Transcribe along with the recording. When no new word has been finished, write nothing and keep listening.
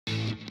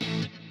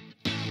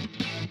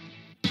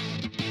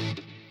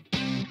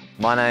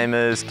My name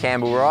is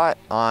Campbell Wright.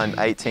 I'm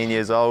 18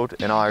 years old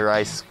and I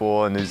race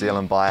for New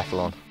Zealand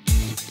biathlon.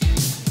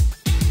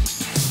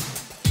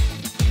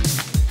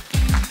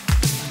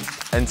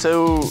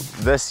 Until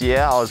this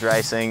year I was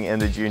racing in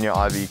the Junior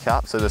IBU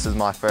Cup, so this is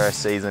my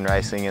first season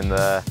racing in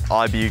the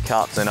IBU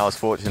Cups, and I was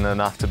fortunate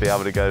enough to be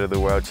able to go to the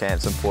World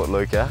Champs in Port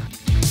Luca.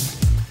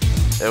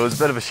 It was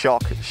a bit of a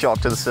shock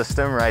to the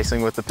system,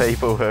 racing with the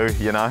people who,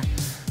 you know,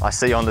 I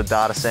see on the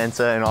data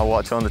centre and I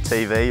watch on the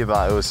TV,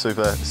 but it was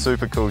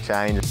super cool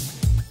change.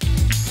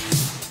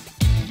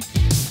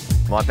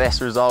 My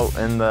best result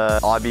in the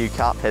IBU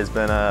Cup has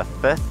been a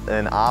 5th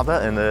in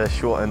Arbor in the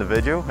short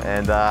individual,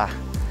 and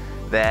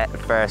that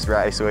first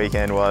race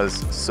weekend was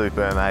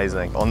super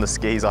amazing. On the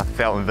skis I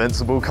felt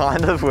invincible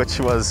kind of, which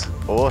was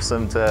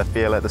awesome to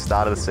feel at the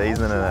start of the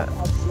season. And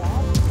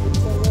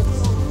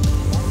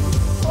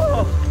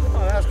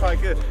that's quite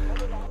good.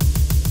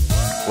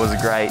 It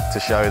was great to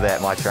show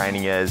that my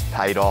training years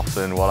paid off,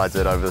 and what I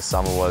did over the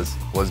summer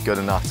was good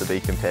enough to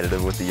be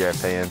competitive with the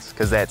Europeans,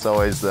 because that's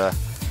always the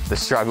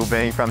struggle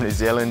being from New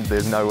Zealand.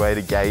 There's no way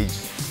to gauge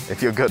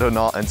if you're good or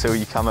not until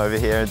you come over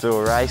here and do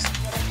a race.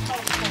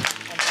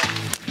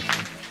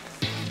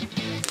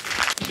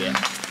 Yeah,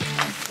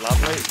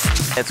 lovely.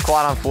 It's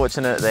quite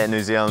unfortunate that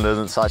New Zealand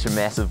isn't such a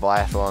massive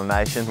biathlon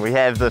nation. We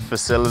have the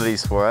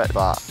facilities for it,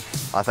 but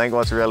I think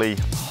what's really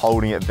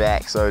holding it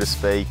back, so to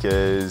speak,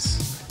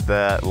 is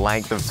the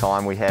length of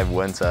time we have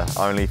winter,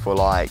 only for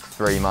like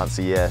 3 months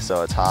a year,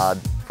 so it's hard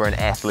for an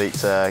athlete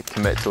to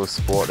commit to a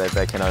sport that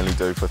they can only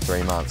do for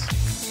 3 months.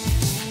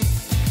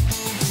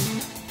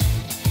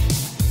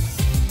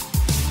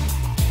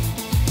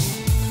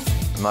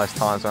 Most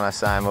times when I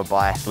say I'm a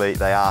biathlete,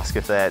 they ask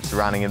if that's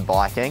running and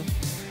biking,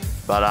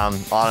 but I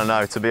don't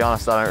know, to be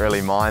honest I don't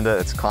really mind it.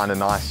 It's kind of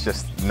nice,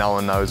 just no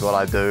one knows what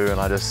I do and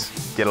I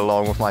just get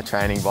along with my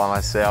training by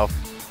myself.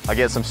 I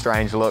get some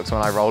strange looks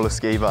when I roller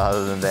ski, but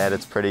other than that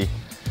it's pretty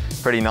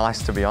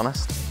nice, to be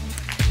honest.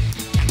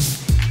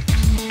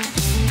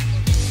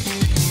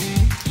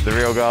 The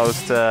real goal is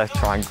to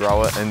try and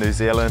grow it in New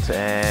Zealand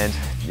and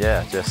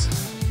yeah, just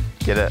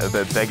get it a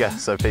bit bigger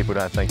so people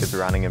don't think it's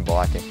running and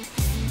biking.